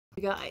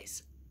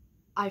Guys,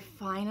 I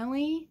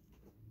finally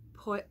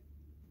put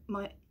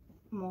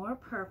more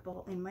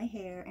purple in my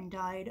hair and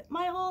dyed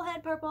my whole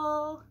head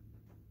purple.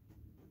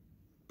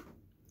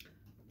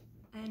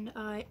 And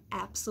I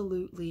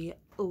absolutely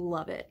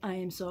love it. I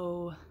am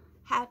so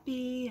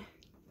happy.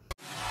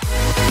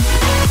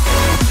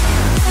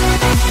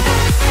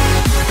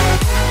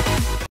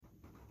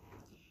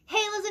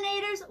 Hey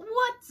Lizzanators,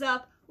 what's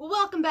up?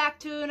 Welcome back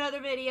to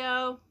another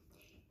video.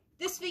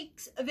 This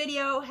week's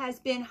video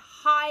has been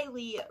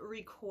highly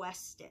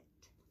requested.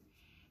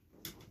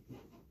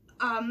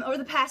 Over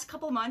the past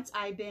couple months,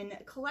 I've been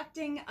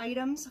collecting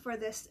items for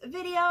this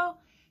video,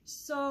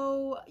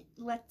 so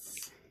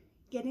let's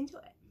get into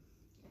it.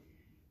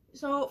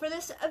 So for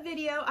this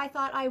video, I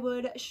thought I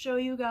would show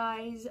you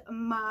guys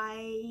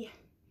my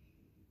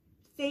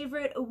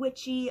favorite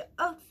witchy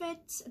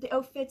outfits, the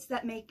outfits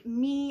that make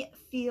me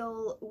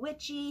feel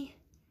witchy.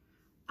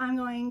 I'm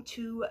going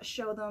to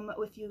show them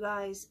with you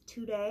guys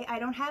today. I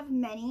don't have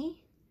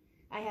many.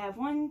 I have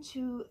 1,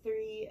 2,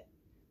 3,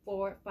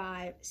 4,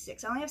 5,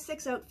 6. I only have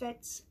 6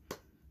 outfits,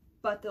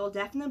 but there will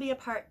definitely be a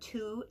part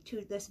 2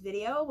 to this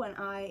video when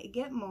I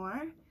get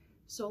more.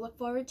 So look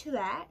forward to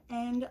that,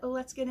 and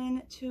let's get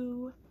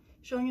into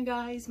showing you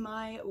guys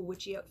my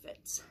witchy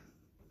outfits.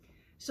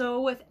 So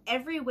with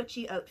every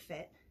witchy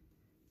outfit,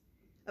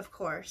 of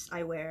course,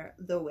 I wear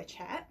the witch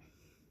hat.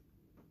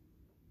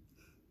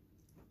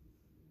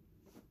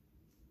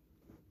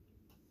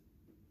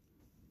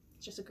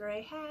 It's just a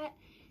gray hat,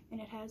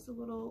 and it has the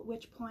little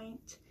witch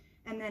point.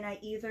 And then I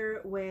either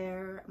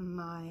wear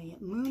my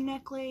moon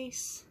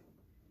necklace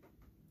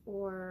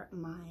or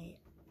my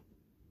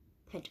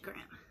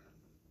pentagram.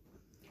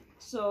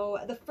 So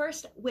the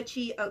first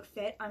witchy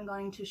outfit I'm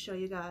going to show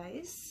you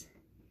guys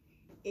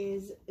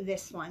is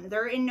this one.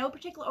 They're in no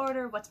particular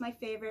order of what's my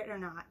favorite or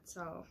not.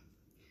 So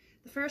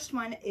the first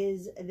one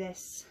is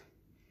this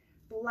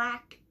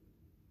black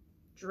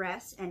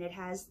dress, and it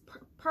has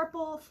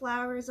purple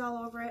flowers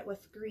all over it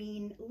with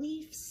green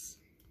leaves,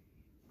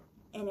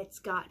 and it's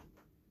got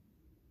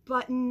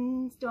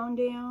buttons going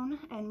down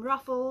and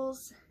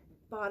ruffles,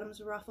 bottoms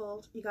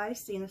ruffled. You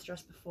guys seen this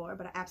dress before,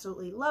 but I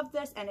absolutely love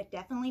this, and it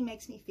definitely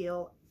makes me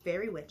feel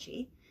very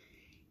witchy.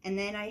 And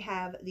then I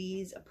have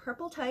these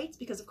purple tights,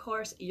 because of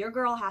course your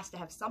girl has to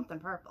have something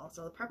purple,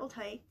 so the purple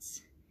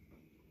tights.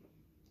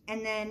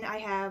 And then I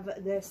have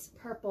this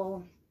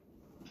purple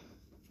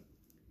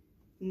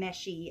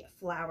meshy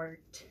flowered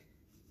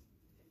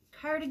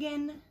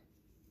cardigan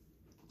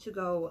to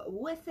go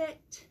with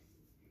it.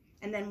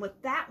 And then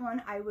with that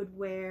one, I would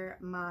wear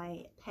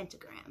my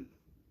pentagram.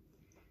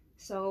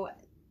 So,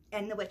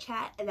 and the witch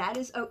hat, that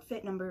is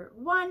outfit number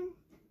 1.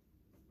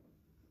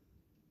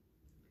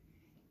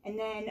 And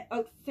then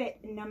outfit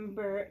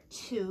number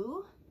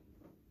 2.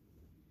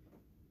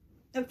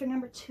 Outfit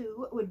number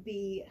 2 would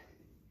be,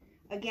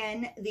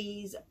 again,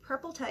 these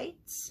purple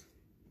tights.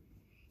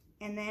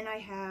 And then I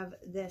have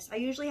this. I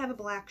usually have a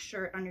black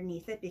shirt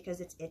underneath it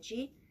because it's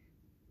itchy,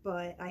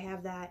 but I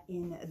have that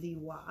in the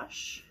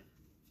wash.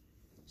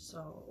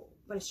 So,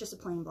 but it's just a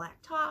plain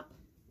black top.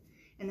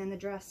 And then the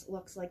dress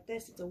looks like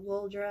this. It's a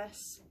wool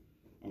dress,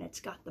 and it's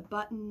got the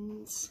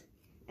buttons.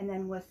 And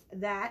then with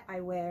that,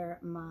 I wear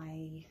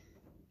my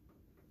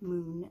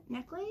moon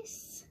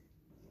necklace.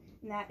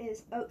 And that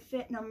is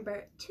outfit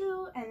number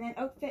 2. And then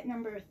outfit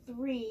number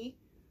 3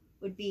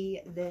 would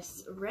be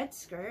this red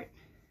skirt,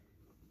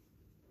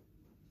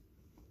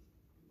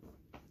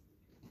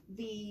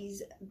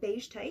 these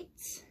beige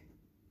tights,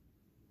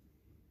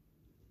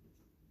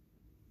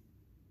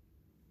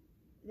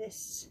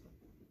 this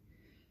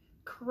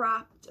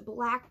cropped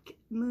black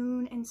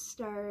moon and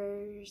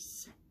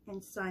stars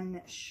and sun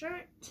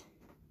shirt,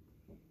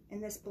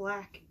 and this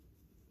black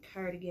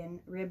cardigan,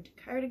 ribbed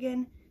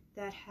cardigan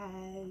that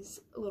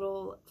has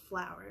little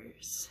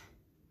flowers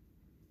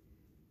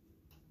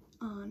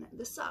on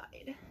the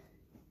side.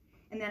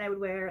 And then I would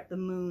wear the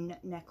moon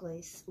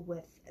necklace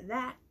with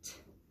that.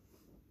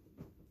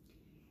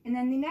 And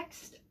then the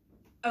next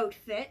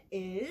outfit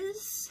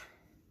is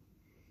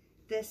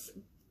this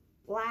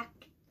black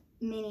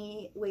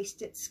mini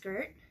waisted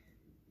skirt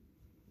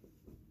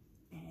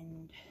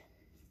and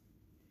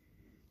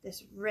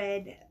this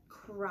red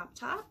crop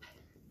top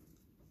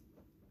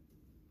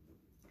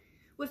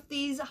with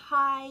these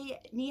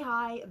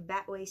knee-high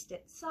bat-waisted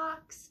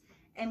socks.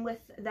 And with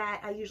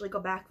that, I usually go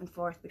back and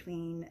forth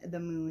between the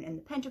moon and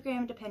the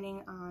pentagram,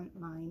 depending on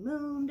my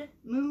mood.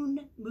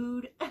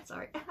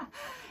 Sorry.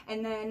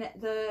 And then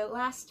the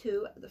last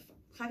two, the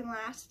second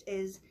last,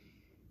 is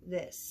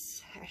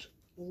this,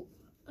 actually,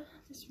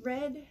 this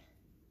red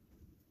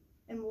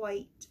and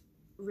white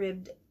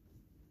ribbed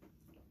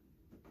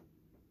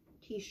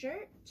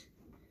t-shirt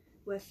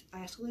with, I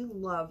absolutely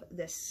love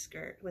this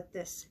skirt with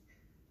this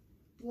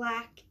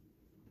black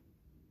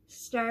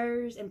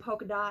stars and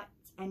polka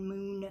dots and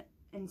moon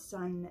and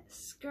sun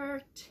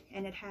skirt,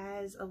 and it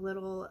has a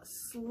little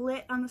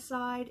slit on the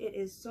side. It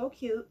is so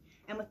cute.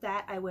 And with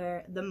that, I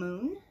wear the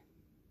moon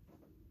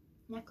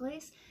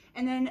necklace.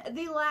 And then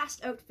the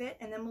last outfit,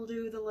 and then we'll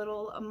do the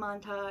little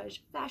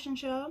montage fashion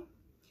show,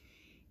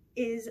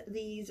 is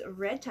these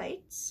red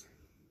tights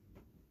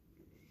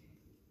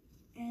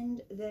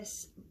and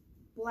this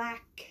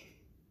black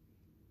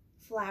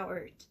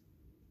flowered,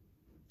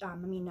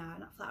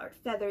 not flowered,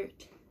 feathered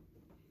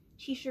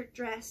t-shirt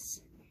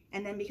dress.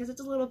 And then because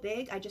it's a little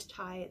big, I just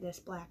tie this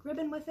black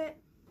ribbon with it.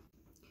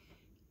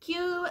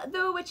 Cue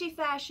the witchy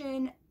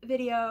fashion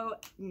video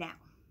now.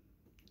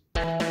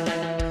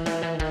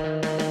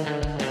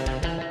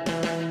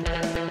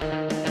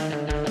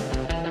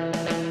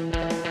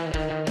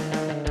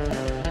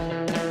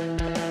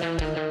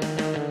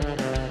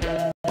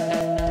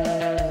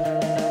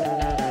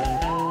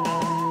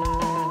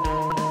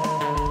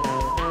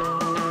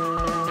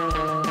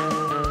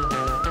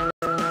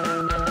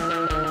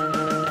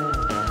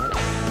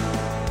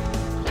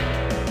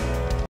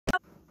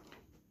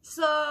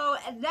 So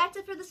that's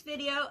it for this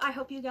video. I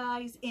hope you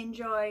guys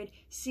enjoyed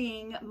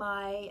seeing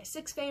my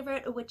 6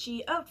 favorite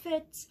witchy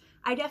outfits.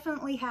 I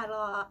definitely had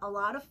a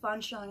lot of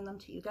fun showing them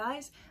to you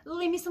guys.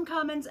 Leave me some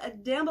comments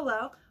down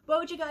below. What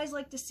would you guys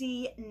like to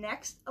see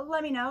next?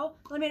 Let me know.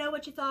 Let me know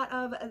what you thought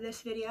of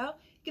this video.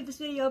 Give this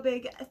video a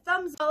big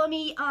thumbs up. Follow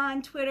me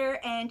on Twitter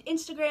and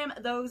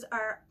Instagram. Those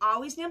are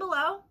always down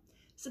below.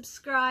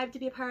 Subscribe to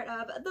be a part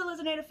of the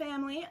Lizzanator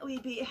family.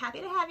 We'd be happy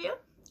to have you.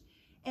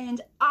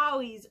 And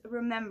always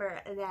remember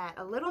that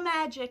a little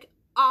magic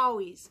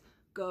always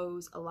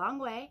goes a long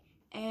way.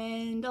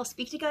 And I'll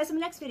speak to you guys in the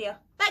next video.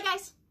 Bye,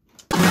 guys!